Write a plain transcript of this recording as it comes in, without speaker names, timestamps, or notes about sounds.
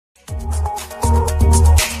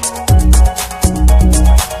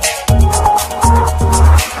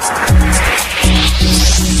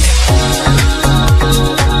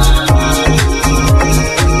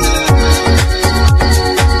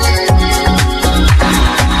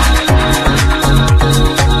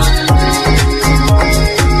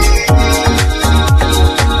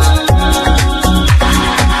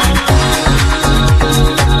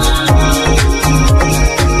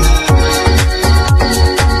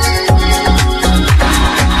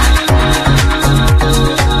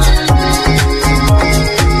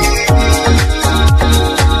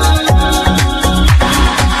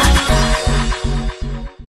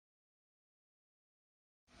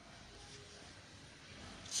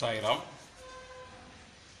Sairam.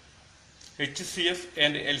 HCF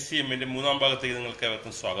and LCM in the Munamba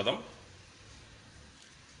Swagam.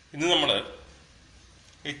 In the number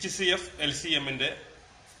HCF LCM in the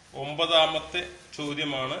Ombadamate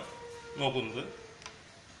Chodiamana Nobund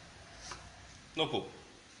Noku.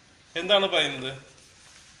 Endana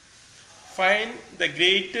find the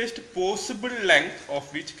greatest possible length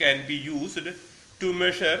of which can be used to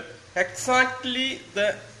measure exactly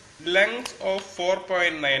the length of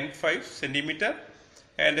 4.95 centimeter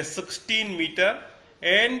and 16 meter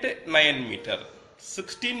and 9 meter.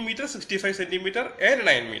 16 meter, 65 centimeter and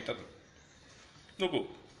 9 meter. Look.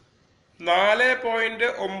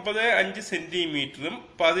 4.95 സെന്റിമീറ്ററും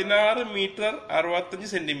 16 metre 65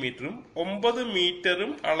 സെന്റിമീറ്ററും 9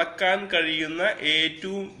 മീറ്ററും അളക്കാൻ കഴിയുന്ന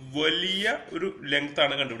ഏറ്റവും വലിയ ഒരു length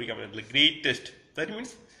ആണ് കണ്ടുപിടിക്കാൻ പറ്റുന്നത്. Greatest. That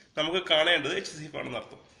means നമുക്ക് കാണേണ്ടത് HCF ആണെന്ന്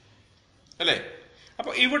അർത്ഥം. അല്ലേ?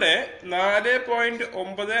 അപ്പോൾ ഇവിടെ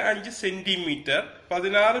 4.95 സെന്റിമീറ്റർ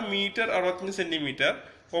 16 മീറ്റർ 65 സെന്റിമീറ്റർ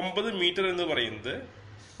 9 മീറ്റർ എന്ന് പറയുന്നത്.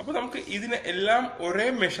 അപ്പോൾ നമുക്ക് ഇതിനെ എല്ലാം ഒരേ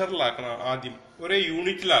മെഷറിലാക്കണം. ആദ്യം ഒരേ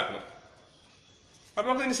യൂണിറ്റിലാക്കണം. അപ്പോൾ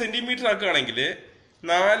നമുക്ക് ഇതിന് സെന്റിമീറ്റർ ആക്കുകയാണെങ്കിൽ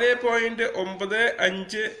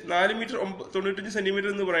 4.95 4 മീറ്റർ 95 സെന്റിമീറ്റർ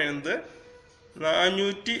എന്ന് പറയുന്നത്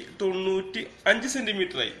 495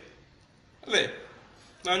 സെന്റിമീറ്റർ ആയി. അല്ലേ?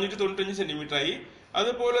 495 സെന്റിമീറ്റർ ആയി.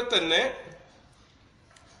 അതുപോലെ തന്നെ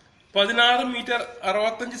 16 മീറ്റർ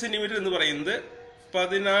 65 സെന്റിമീറ്റർ എന്ന് പറയുന്നത്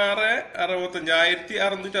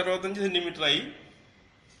 1665 സെന്റിമീറ്റർ ആയി.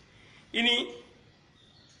 ഇനി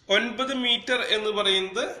 9 മീറ്റർ എന്ന്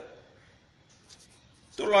പറയുന്നത്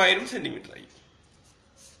 900 സെന്റിമീറ്റർ ആയി.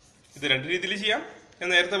 ഇത് രണ്ട് രീതിയിൽ ചെയ്യാം. ഞാൻ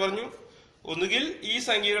നേരത്തെ പറഞ്ഞു, ഒന്നുകിൽ ഈ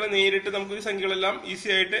സംഖ്യകളെ നേരിട്ട് നമുക്ക് ഈ സംഖ്യകളെല്ലാം ഈസി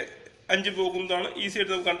ആയിട്ട് 5 പോകുന്നതാണ്. ഈസി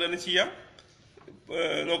ആയിട്ട് നമുക്ക് കണ്ടു തന്നെ ചെയ്യാം.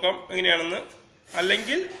 നോക്കാം എങ്ങനെയാണെന്ന്.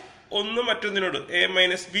 അല്ലെങ്കിൽ ഒന്ന് മറ്റൊന്നിനോട് A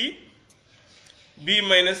minus B, B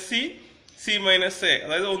minus C, C minus A,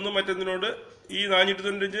 അതായത് ഒന്ന് മറ്റൊന്നിനോട് ഈ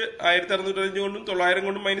 495 1605 കൊണ്ടും 900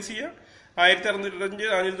 കൊണ്ടും മൈനസ് ചെയ്യാം. 1605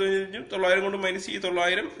 495 900 കൊണ്ട് മൈനസ് ഈ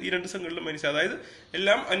 900 ഈ രണ്ട് സംഖ്യകളിലും മൈനസ്. അതായത്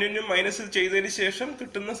എല്ലാം അന്യോന്യം മൈനസ് ചെയ്തതിന് ശേഷം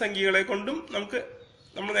കിട്ടുന്ന സംഖ്യകളെ കൊണ്ടും നമുക്ക്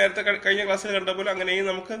നമ്മൾ നേരത്തെ കഴിഞ്ഞ ക്ലാസ്സിൽ കണ്ട പോലെ അങ്ങനെയും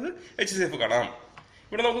നമുക്കത് HCF കാണാം.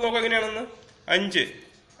 ഇവിടെ നമുക്ക് നോക്കാം എങ്ങനെയാണെന്ന്. 5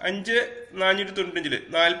 495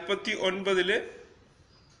 49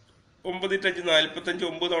 9 5 45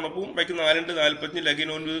 9 തവണ പോവും. ബാക്കി 4 45 ലഗിൻ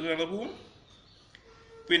 9 തവണ പോവും.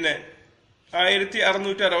 പിന്നെ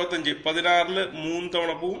 1665 16 3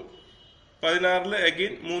 തവണ പോവും. 16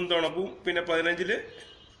 അഗൈൻ 3 തവണ പോവും. പിന്നെ 15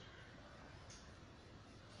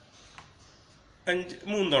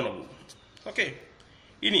 3 തവണ പോവും. ഓക്കെ.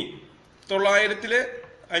 ഇനി 900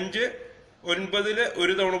 5 9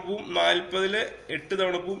 1 തവണ പോവും. 40 8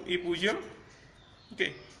 തവണ പോവും. ഈ 0. ഓക്കെ.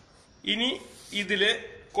 ഇനി ഇതില്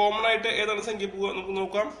കോമൺ ആയിട്ട് ഏതാണ് സംഖ്യ പോവുക നമുക്ക്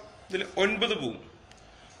നോക്കാം. ഇതിൽ 9 പോവും.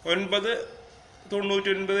 9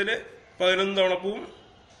 99 11 തവണ പോവും.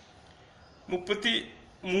 33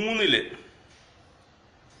 9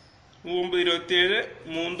 27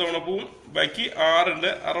 3 തവണ പോവും. ബാക്കി 6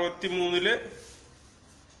 ഉണ്ട്. 63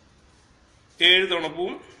 7 തവണ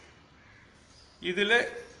പോവും. ഇതില്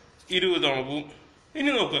 20 തവണ പോവും. ഇനി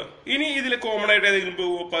നോക്കുക. ഇനി ഇതില് കോമൺ ആയിട്ട് ഏതെങ്കിലും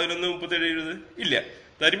പോകുമോ? 11 37 20 ഇല്ല.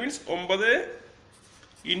 ദാറ്റ് മീൻസ് 9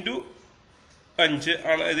 × 5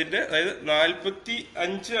 ആണ് ഇതിന്റെ, അതായത്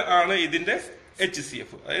 45 ആണ് ഇതിന്റെ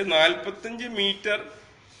HCF. അതായത് 45 മീറ്റർ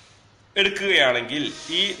എടുക്കുകയാണെങ്കിൽ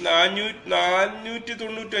ഈ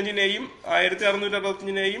 495നെയും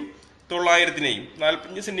 1665നെയും 900നെയും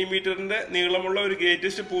 45 സെന്റിമീറ്ററിന്റെ നീളമുള്ള ഒരു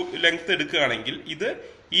ഗ്രേറ്റസ്റ്റ് ലെങ്ത് എടുക്കുകയാണെങ്കിൽ ഇത്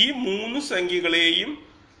ഈ 3 സംഖ്യകളെയും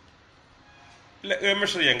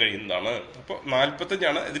മെഷർ ചെയ്യാൻ കഴിയുന്നതാണ്. അപ്പോൾ 45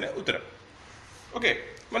 ആണ് ഇതിന് ഉത്തരം. ഓക്കെ,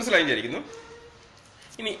 മനസ്സിലായി വിചാരിക്കുന്നു.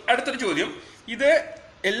 ഇനി അടുത്തൊരു ചോദ്യം. ഇത്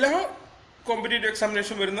എല്ലാ കോമ്പറ്റേറ്റീവ്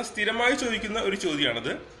എക്സാമിനേഷൻ വരുന്ന സ്ഥിരമായി ചോദിക്കുന്ന ഒരു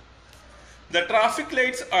ചോദ്യമാണിത്. The traffic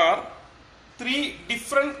lights are 3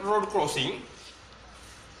 different road crossing.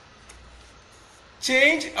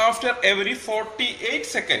 Change after every 48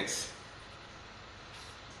 seconds,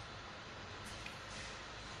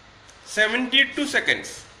 72 seconds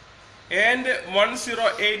and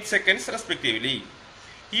 108 seconds respectively.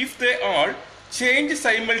 If they all change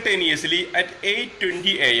simultaneously at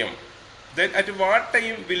 8:20 AM, then at what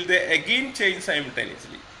time will they again change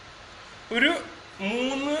simultaneously? ഒരു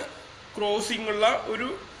 3 crossing ഉള്ള ഒരു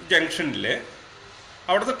ജംഗ്ഷനില്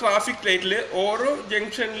അവിടുത്തെ traffic ലൈറ്റിൽ ഓരോ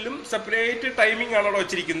ജംഗ്ഷനിലും separate timing ആണ് അവിടെ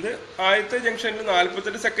വെച്ചിരിക്കുന്നത്. ആദ്യത്തെ ജംഗ്ഷനിൽ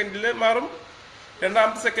 48 സെക്കൻഡിൽ മാറും.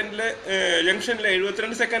 രണ്ടാമത്തെ ജംഗ്ഷനിൽ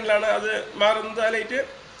 72 സെക്കൻഡിലാണ് അത് മാറുന്നത് ആ ലൈറ്റ്.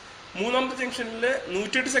 മൂന്നാമത്തെ ജംഗ്ഷനിൽ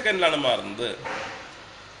 108 സെക്കൻഡിലാണ് മാറുന്നത്.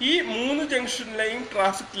 ഈ 3 ജംഗ്ഷനിലെയും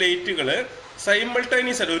ട്രാഫിക് ലൈറ്റുകൾ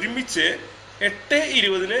സൈമൾട്ടേനിയസ് ആയിട്ട് ഒരുമിച്ച്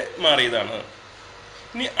 8:20 മാറിയതാണ്.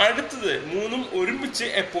 ഇനി അടുത്തത് 3ഉം ഒരുമിച്ച്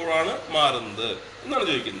എപ്പോഴാണ് മാറുന്നത് എന്നാണ്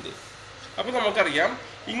ചോദിക്കുന്നത്. അപ്പൊ നമുക്കറിയാം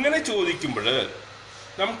ഇങ്ങനെ ചോദിക്കുമ്പോൾ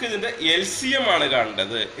നമുക്ക് ഇതിന്റെ LCM ആണ്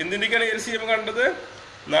കാണേണ്ടത്. എന്തിന്റെയൊക്കെയാണ് LCM കാണേണ്ടത്?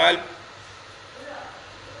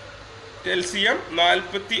 LCM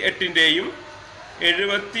 48ന്റെയും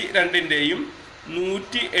 72ന്റെയും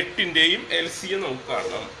 108ന്റെയും LCM നമുക്ക്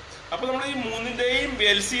കാണണം. അപ്പൊ നമ്മൾ ഈ 3ന്റെയും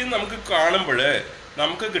LCM നമുക്ക് കാണുമ്പോൾ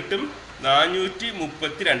നമുക്ക് കിട്ടും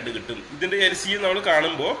 432 കിട്ടും. ഇതിന്റെ LCM നമ്മൾ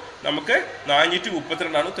കാണുമ്പോൾ നമുക്ക്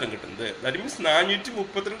 432 ഉത്തരം കിട്ടുന്നത്. ദാറ്റ് മീൻസ്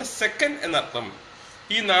 432 സെക്കൻഡ് എന്നർത്ഥം.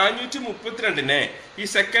 ഈ 432നെ ഈ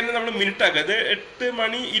സെക്കൻഡ് നമ്മൾ മിനിറ്റ് ആക്കുക. അത് 8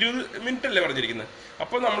 മണി 20 മിനിറ്റ് അല്ലേ പറഞ്ഞിരിക്കുന്നത്.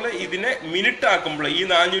 അപ്പൊ നമ്മൾ ഇതിനെ മിനിറ്റ് ആക്കുമ്പോൾ ഈ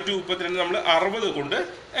 432 നമ്മൾ 60 കൊണ്ട്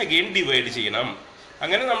അഗെയിൻ ഡിവൈഡ് ചെയ്യണം.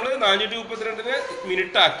 അങ്ങനെ നമ്മൾ 432നെ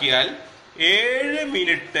മിനിറ്റ് ആക്കിയാൽ 7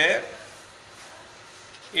 മിനിറ്റ്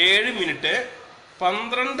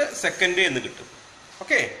 12 സെക്കൻഡ് എന്ന് കിട്ടും.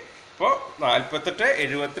 ഓക്കെ, അപ്പോൾ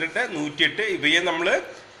 48, 72, 108 ഇവയെ നമ്മൾ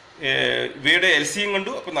ഇവയുടെ LCM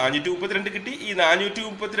കണ്ടു. അപ്പൊ 432 കിട്ടി. ഈ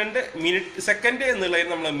 432 മിനിറ്റ് സെക്കൻഡ് എന്നുള്ളതിന്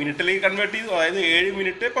നമ്മൾ മിനിറ്റിലേക്ക് കൺവേർട്ട് ചെയ്തു. അതായത് 7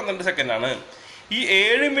 മിനിറ്റ് 12 സെക്കൻഡ് ആണ്. ഈ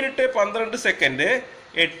 7 മിനിറ്റ് 12 സെക്കൻഡ്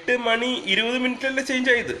 8 മണി 20 മിനിറ്റിലല്ലേ ചേഞ്ച്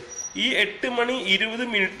ആയത്. ഈ 8 മണി 20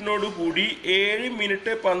 മിനിറ്റിനോട് കൂടി 7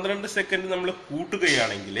 മിനിറ്റ് 12 സെക്കൻഡ് നമ്മൾ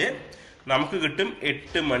കൂട്ടുകയാണെങ്കിൽ നമുക്ക് കിട്ടും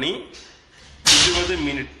 8 മണി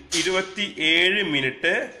 27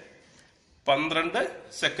 മിനിറ്റ് 12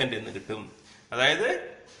 സെക്കൻഡ് എന്ന് കിട്ടും. അതായത്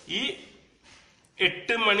ഈ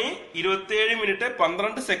 8 മണി 27 മിനിറ്റ്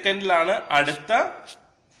 12 സെക്കൻഡിലാണ് അടുത്ത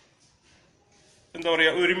എന്താ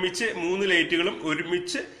പറയാ ഒരുമിച്ച് 3 ലൈറ്റുകളും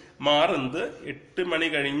ഒരുമിച്ച് മാറുന്നത്. 8 മണി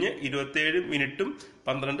കഴിഞ്ഞ് 27 മിനിറ്റും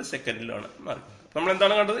 12 സെക്കൻഡിലാണ് മാറുന്നത്. നമ്മൾ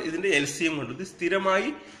എന്താണ് കണ്ടത്? ഇതിന്റെ LCM കണ്ടത്. ഇത് സ്ഥിരമായി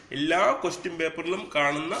എല്ലാ ക്വസ്റ്റ്യൻ പേപ്പറിലും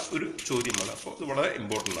കാണുന്ന ഒരു ചോദ്യമാണ്. അപ്പോൾ ഇത് വളരെ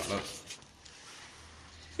ഇമ്പോർട്ടന്റ് ആണ്.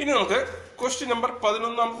 ഇനി നമുക്ക് ക്വസ്റ്റ്യൻ നമ്പർ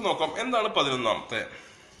 11 നോക്കാം. എന്താണ് 11?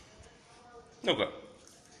 നോക്കാം.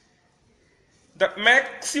 The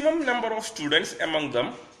maximum number of students among them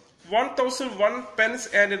 1001 pens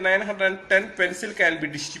and 910 pencil can be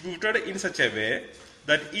distributed in such a way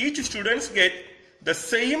that each students get the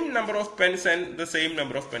same number of pens and the same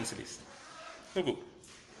number of pencils. നോക്കൂ,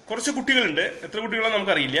 കുറച്ച് കുട്ടികളുണ്ട്. എത്ര കുട്ടികളാണ്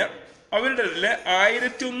നമുക്കറിയില്ല. അവരുടെ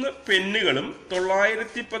 1001 പെന്നുകളും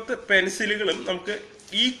 910 പെൻസിലുകളും നമുക്ക്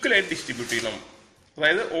equal ആയിട്ട് distribute ചെയ്യണം.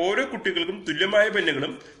 അതായത് ഓരോ കുട്ടികൾക്കും തുല്യമായ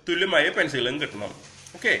പെന്നുകളും തുല്യമായ പെൻസിലുകളും കിട്ടണം.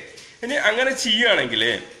 ഓക്കെ, ഇനി അങ്ങനെ ചെയ്യുകയാണെങ്കിൽ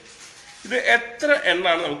ഇത് എത്ര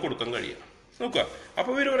എണ്ണാണ് നമുക്ക് കൊടുക്കാൻ കഴിയുക നോക്കുക. അപ്പൊ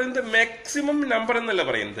ഇവർ പറയുന്നത് മാക്സിമം നമ്പർ എന്നല്ല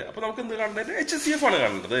പറയുന്നത്. അപ്പൊ നമുക്ക് എന്ത് കാണേണ്ടത്? HCF ആണ്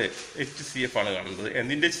കാണേണ്ടത്. HCF ആണ് കാണേണ്ടത്.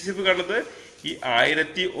 എന്തിന്റെ HCF കാണുന്നത്? ഈ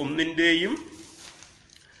 1001ന്റെയും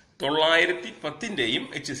 910ന്റെയും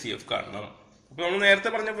HCF കാണണം. അപ്പൊ നമ്മൾ നേരത്തെ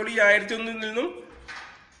പറഞ്ഞ പോലെ ഈ 1001ൽ നിന്നും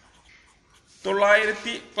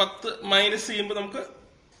 910 മൈനസ് ചെയ്യുമ്പോൾ നമുക്ക്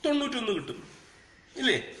 91 കിട്ടും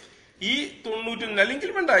ഇല്ലേ? ഈ 91 അല്ലെങ്കിൽ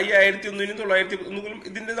വേണ്ട, ഈ 1001നും 910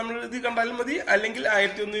 ഇതിന്റെ നമ്മൾ ഇത് കണ്ടാലും മതി. അല്ലെങ്കിൽ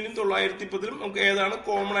 1001നും 910ലും നമുക്ക് ഏതാണ്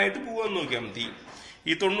കോമൺ ആയിട്ട് പോവാന്ന് നോക്കിയാൽ മതി.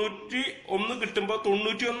 ഈ 91 കിട്ടുമ്പോൾ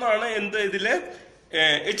 91 ആണ് എന്ത് ഇതിലെ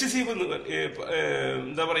HCF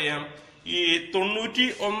എന്താ പറയാ, ഈ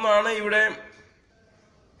 91 ആണ് ഇവിടെ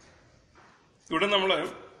നമ്മള്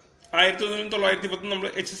 1001നും 910 നമ്മൾ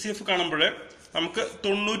HCF കാണുമ്പോൾ നമുക്ക്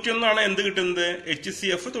 91 ആണ് എന്ത് കിട്ടുന്നത്?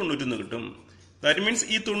 HCF 91 കിട്ടും. ദാറ്റ് മീൻസ്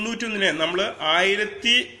ഈ 91നെ നമ്മള്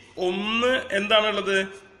 1001 എന്താണുള്ളത്?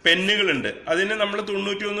 പെന്നുകളുണ്ട്. അതിനെ നമ്മൾ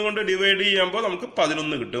 91 കൊണ്ട് ഡിവൈഡ് ചെയ്യുമ്പോൾ നമുക്ക്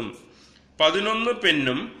 11 കിട്ടും. 11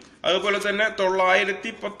 പെന്നും അതുപോലെ തന്നെ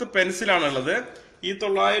 910 പെൻസിലാണുള്ളത്. ഈ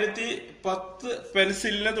 910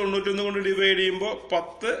 പെൻസിലിനെ 91 കൊണ്ട് ഡിവൈഡ് ചെയ്യുമ്പോൾ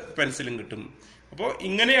 10 പെൻസിലും കിട്ടും. അപ്പോൾ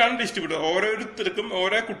ഇങ്ങനെയാണ് ഡിസ്ട്രിബ്യൂട്ട്. ഓരോരുത്തർക്കും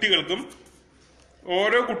ഓരോ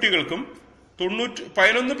കുട്ടികൾക്കും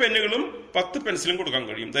 11 പെന്നുകളും 10 പെൻസിലും കൊടുക്കാൻ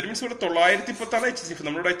കഴിയും. ദാറ്റ് മീൻസ് ഇവിടെ 910 ആണ് HCF.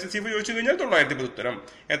 നമ്മളോട് HCF ചോദിച്ചു കഴിഞ്ഞാൽ 910 ഉത്തരം.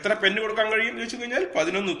 എത്ര പെന്ന് കൊടുക്കാൻ കഴിയും ചോദിച്ചു കഴിഞ്ഞാൽ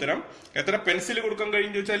 11 ഉത്തരം. എത്ര പെൻസിൽ കൊടുക്കാൻ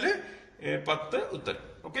കഴിയും ചോദിച്ചാൽ 10 ഉത്തരം.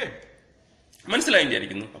 ഓക്കെ, മനസ്സിലായി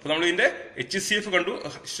വിചാരിക്കുന്നു. അപ്പൊ നമ്മൾ ഇതിന്റെ HCF കണ്ടു.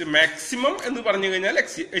 മാക്സിമം എന്ന് പറഞ്ഞു കഴിഞ്ഞാൽ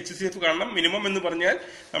HCF കാണണം. മിനിമം എന്ന് പറഞ്ഞാൽ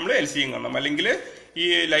നമ്മൾ LCM കാണണം. അല്ലെങ്കിൽ ഈ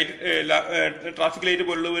ലൈറ്റ് ട്രാഫിക് ലൈറ്റ്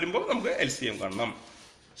പോലുള്ള വരുമ്പോൾ നമുക്ക് LCM കാണണം.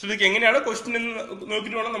 ശ്രദ്ധിക്കുക, എങ്ങനെയാണ് ക്വസ്റ്റ്യൻ എന്ന്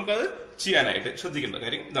നോക്കിയിട്ട് വേണം നമുക്കത് ചെയ്യാനായിട്ട്. ശ്രദ്ധിക്കേണ്ട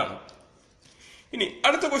കാര്യം ഇതാണ്. ഇനി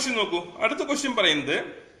അടുത്ത ക്വസ്റ്റ്യൻ നോക്കൂ. അടുത്ത ക്വസ്റ്റ്യൻ പറയുന്നത്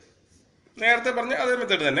നേരത്തെ പറഞ്ഞ അതേ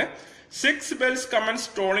മെത്തേഡ് തന്നെ. 6 bells commence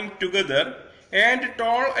tolling together and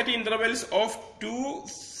toll at intervals of 2,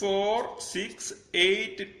 4, 6,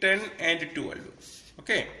 8, 10 and 12.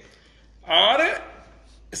 Okay, 6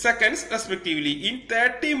 seconds respectively in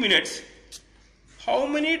 30 minutes. How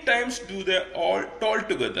many times do they all toll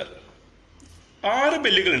together? 6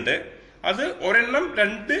 ബെല്ലുകളുണ്ട്. അത് ഒരെണ്ണം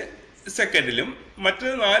 2 സെക്കൻഡിലും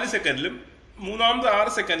മറ്റേത് 4 സെക്കൻഡിലും മൂന്നാമത്തെ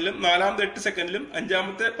 6 സെക്കൻഡിലും, നാലാമത്തെ 8 സെക്കൻഡിലും,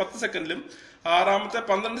 അഞ്ചാമത്തെ 10 സെക്കൻഡിലും, ആറാമത്തെ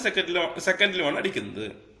 12 സെക്കൻഡിലുമാണ് അടിക്കുന്നത്.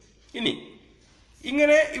 ഇനി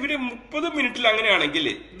ഇങ്ങനെ ഇവര് 30 മിനിറ്റിൽ അങ്ങനെയാണെങ്കിൽ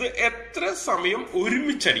ഇത് എത്ര സമയം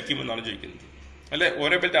ഒരുമിച്ചടിക്കുമെന്നാണ് ചോദിക്കുന്നത്. അല്ലെ,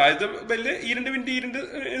 ഓരോ ബെല്ല്, ആദ്യത്തെ ബെല്ല് 2 മിനിറ്റ്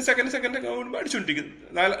 2 സെക്കൻഡ് അടിച്ചുകൊണ്ടിരിക്കുന്നത്,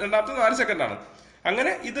 രണ്ടാമത്തെ 4 സെക്കൻഡാണ്.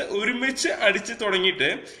 അങ്ങനെ ഇത് ഒരുമിച്ച് അടിച്ച് തുടങ്ങിയിട്ട്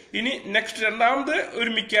ഇനി നെക്സ്റ്റ് രണ്ടാമത്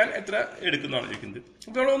ഒരുമിക്കാൻ എത്ര എടുക്കുന്നതാണ് ചോദിക്കുന്നത്.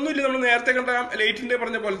 അപ്പൊ നമ്മളൊന്നുമില്ല, നമ്മൾ നേരത്തെ കണ്ട ലൈറ്റിന്റെ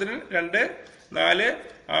പറഞ്ഞ പോലെ തന്നെ 2, 4,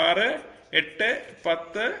 6, 8,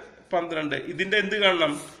 10, 12 ഇതിന്റെ എന്ത്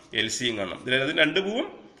കാണണം? LCM കാണണം. ഇതിനകത്ത് 2 പോവും,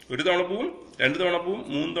 1 തവണ പോവും, 2 തവണ പോവും,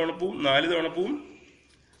 3 തവണ പോവും, 4 തവണ പോവും,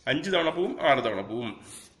 5 തവണ പോവും, 6 തവണ പോവും.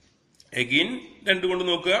 എഗെയിൻ 2 കൊണ്ട്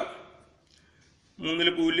നോക്കുക,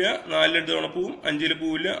 3 പോവില്ല, 4 2 തവണ പോവും, 5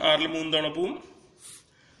 പോവില്ല, 6 3 തവണ പോവും.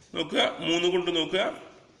 നോക്കുക, 3 കൊണ്ട് നോക്കുക,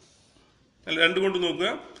 അല്ല 2 കൊണ്ട് നോക്കുക.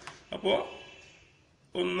 അപ്പോ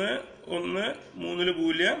 1 1 3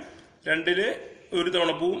 പോവില്ല, 2 1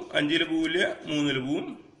 തവണ പോവും, 5 പോവില്ല, 3 പോവും.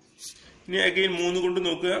 ഇനി അഗെയിൻ 3 കൊണ്ട്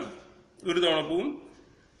നോക്കുക, 1 തവണ പോവും,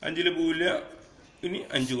 5 പോവില്ല, ഇനി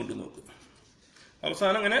 5 കൊണ്ട് നോക്കുക.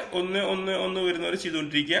 അവസാനം അങ്ങനെ 1 1 1 വരുന്നവരെ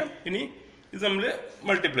ചെയ്തുകൊണ്ടിരിക്കുക. ഇനി ഇത് നമ്മൾ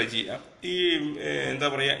മൾട്ടിപ്ലൈ ചെയ്യാം. ഈ എന്താ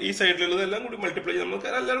പറയാ, ഈ സൈഡിലുള്ളതെല്ലാം കൂടി മൾട്ടിപ്ലൈ ചെയ്യാം, നമുക്ക്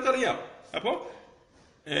എല്ലാവർക്കും അറിയാം. അപ്പോ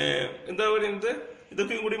എന്താ പറയുന്നത്,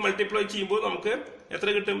 ഇതൊക്കെ കൂടി മൾട്ടിപ്ലൈ ചെയ്യുമ്പോൾ നമുക്ക് എത്ര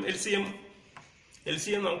കിട്ടും? LCM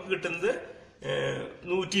നമുക്ക് കിട്ടുന്നത്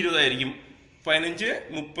 120 ആയിരിക്കും. 15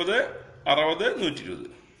 30 60 120.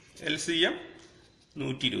 LCM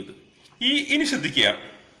 120. ഇനി ശ്രദ്ധിക്കുക,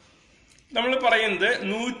 നമ്മൾ പറയുന്നത്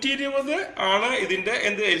 120 ആണ് ഇതിന്റെ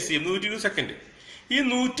എന്ത് LCM, 120 സെക്കൻഡ്. ഈ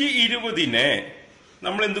 120നെ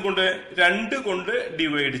നമ്മൾ എന്തുകൊണ്ട് 2 കൊണ്ട്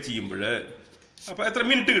ഡിവൈഡ് ചെയ്യുമ്പോൾ അപ്പൊ എത്ര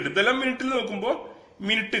മിനിറ്റ് കിട്ടും? ഇതെല്ലാം മിനിറ്റിൽ നോക്കുമ്പോൾ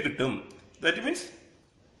മിനിറ്റ് കിട്ടും. ദാറ്റ് മീൻസ്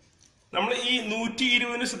നമ്മൾ ഈ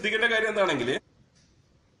 120ന് ശ്രദ്ധിക്കേണ്ട കാര്യം എന്താണെങ്കിൽ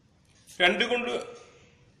 2 കൊണ്ട്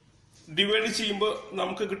ഡിവൈഡ് ചെയ്യുമ്പോൾ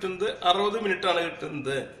നമുക്ക് കിട്ടുന്നത് 60 മിനിറ്റ് ആണ്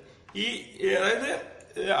കിട്ടുന്നത്. ഈ അതായത്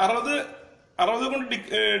 60 കൊണ്ട്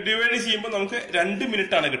ഡിവൈഡ് ചെയ്യുമ്പോൾ നമുക്ക് 2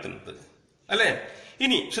 മിനിറ്റ് ആണ് കിട്ടുന്നത്, അല്ലെ?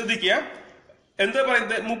 ഇനി ശ്രദ്ധിക്കുക, എന്താ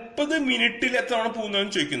പറയുന്നത്, 30 മിനിറ്റിൽ എത്ര തവണ പോകുന്നതാണ്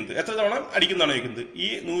ചോദിക്കുന്നത്, എത്ര തവണ അടിക്കുന്നതാണ് ചോദിക്കുന്നത്. ഈ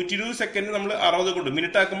 120 സെക്കൻഡ് നമ്മൾ 60 കൊണ്ട്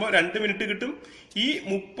മിനിറ്റ് ആക്കുമ്പോൾ 2 മിനിറ്റ് കിട്ടും. ഈ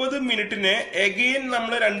 30 മിനിറ്റിനെ എഗെയിൻ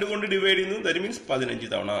നമ്മൾ 2 കൊണ്ട് ഡിവൈഡ് ചെയ്യുന്നു. ദാറ്റ് മീൻസ് 15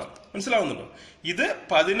 തവണ. മനസ്സിലാവുന്നുണ്ടോ? ഇത്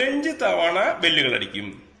 15 തവണ ബെല്ലുകൾ അടിക്കും.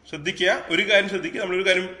 ശ്രദ്ധിക്കുക, ഒരു കാര്യം ശ്രദ്ധിക്കുക, നമ്മളൊരു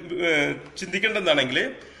കാര്യം ചിന്തിക്കേണ്ടതാണെങ്കിൽ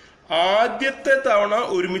ആദ്യത്തെ തവണ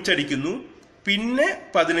ഒരുമിച്ചടിക്കുന്നു, പിന്നെ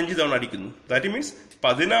 15 തവണ അടിക്കുന്നു. ദാറ്റ് മീൻസ്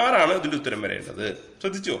 16 ഇതിന്റെ ഉത്തരം വരേണ്ടത്.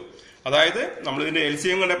 ശ്രദ്ധിച്ചോ? അതായത് നമ്മൾ ഇതിന്റെ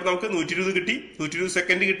LCM കണ്ടപ്പോൾ നമുക്ക് 120 കിട്ടി, 120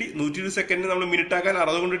 സെക്കൻഡ് കിട്ടി. 120 സെക്കൻഡ് നമ്മൾ മിനിറ്റ് ആക്കാൻ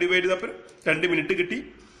 60 കൊണ്ട് ഡിവൈഡ് ചെയ്തപ്പോൾ 2 മിനിറ്റ് കിട്ടി.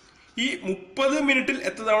 ഈ 30 മിനിറ്റിൽ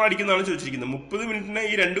എത്ര തവണ അടിക്കുന്നതാണ് ചോദിച്ചിരിക്കുന്നത്. 30 മിനിറ്റിനെ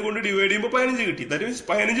ഈ 2 കൊണ്ട് ഡിവൈഡ് ചെയ്യുമ്പോൾ 15 കിട്ടി. ദാറ്റ് മീൻസ്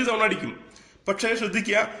 15 തവണ അടിക്കും. പക്ഷേ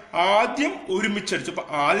ശ്രദ്ധിക്കുക, ആദ്യം ഒരുമിച്ചടിച്ചു. അപ്പൊ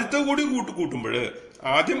ആദ്യത്തെ കൂടി കൂട്ടുമ്പോൾ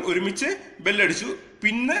ആദ്യം ഒരുമിച്ച് ബെല്ലടിച്ചു,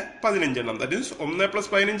 പിന്നെ 15 എണ്ണം. ദാറ്റ് മീൻസ് 1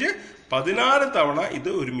 + 15 16 തവണ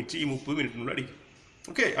ഇത് ഒരുമിച്ച് ഈ 30 മിനിറ്റിനുള്ളിൽ അടിക്കും.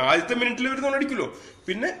 ഓക്കെ, ആദ്യത്തെ മിനിറ്റിൽ ഒരു തവണ അടിക്കുമല്ലോ,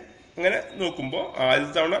 പിന്നെ അങ്ങനെ നോക്കുമ്പോൾ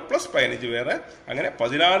ആദ്യത്തെ തവണ പ്ലസ് 15 വേറെ, അങ്ങനെ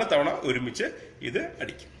 16 തവണ ഒരുമിച്ച് ഇത്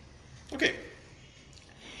അടിക്കും. ഓക്കെ,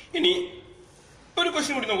 ഇനി ഒരു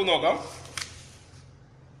ക്വസ്റ്റ്യൻ കൂടി നമുക്ക് നോക്കാം.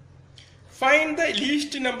 Find the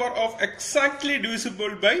least number of exactly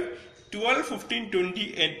divisible by 12, 15, 20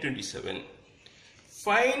 and 27.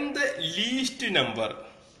 Find the least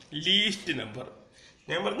number.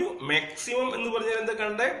 ഞാൻ പറഞ്ഞു മാക്സിമം എന്ന് പറഞ്ഞാൽ എന്താ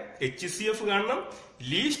കാണണ്ടേ? HCF കാണണം.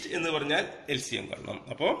 ലീസ്റ്റ് എന്ന് പറഞ്ഞാൽ LCM കാണണം.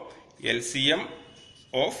 അപ്പോ LCM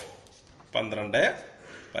ഓഫ് 12,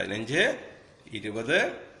 15, 20.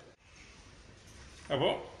 അപ്പോ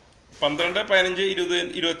 12, 15, 20,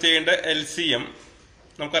 27 LCM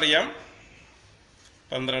നമുക്കറിയാം.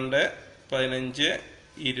 12, 15,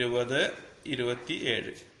 20,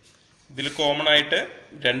 27. ഇതിൽ കോമൺ ആയിട്ട്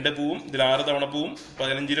 2 പോവും, ഇതിൽ 6 തവണ പോവും,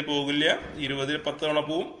 15 പോകില്ല, 20 10 തവണ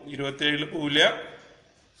പോവും, 27 പോവില്ല,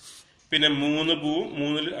 പിന്നെ 3 പോവും,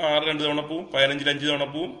 3 6 2 തവണ പോവും, 15 5 തവണ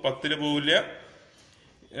പോവും, 10 പോവില്ല,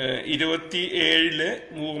 27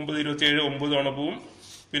 9 27 9 തവണ പോവും,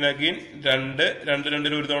 പിന്നെ അഗെയിൻ 2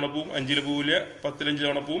 2 1 തവണ പോവും, 5 പോവില്ല, 10 5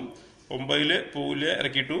 തവണ പോവും, 9 പോവില്ല,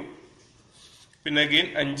 ഇറക്കിയിട്ടു, പിന്നെ അഗെയിൻ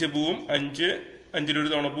 5 പോവും, 5 1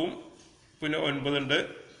 തവണ പോവും, പിന്നെ 9 ഉണ്ട്,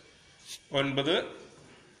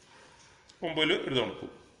 9 ഒരു തവണ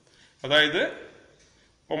പോവും. അതായത്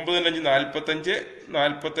 9 5 45,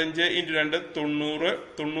 45 × 2 90,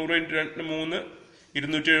 90 × 3 270,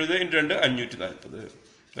 × 2 540.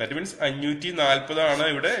 ദാറ്റ് മീൻസ് 540 ആണ്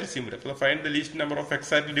ഇവിടെ LCM. അപ്പോൾ find the least number of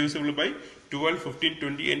exactly divisible by 12, 15,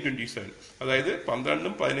 20 and 27. അതായത്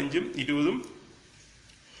 12, 15, 20,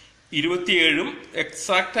 27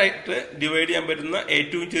 എക്സാക്ട് ആയിട്ട് ഡിവൈഡ് ചെയ്യാൻ പറ്റുന്ന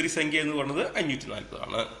ഏറ്റവും ചെറിയ സംഖ്യ എന്ന് പറയുന്നത് 540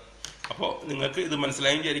 ആണ്. അപ്പോൾ നിങ്ങൾക്ക് ഇത്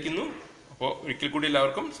മനസ്സിലായി വിചാരിക്കുന്നു. അപ്പോൾ ഒരിക്കൽ കൂടി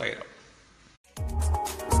എല്ലാവർക്കും സൈറാം.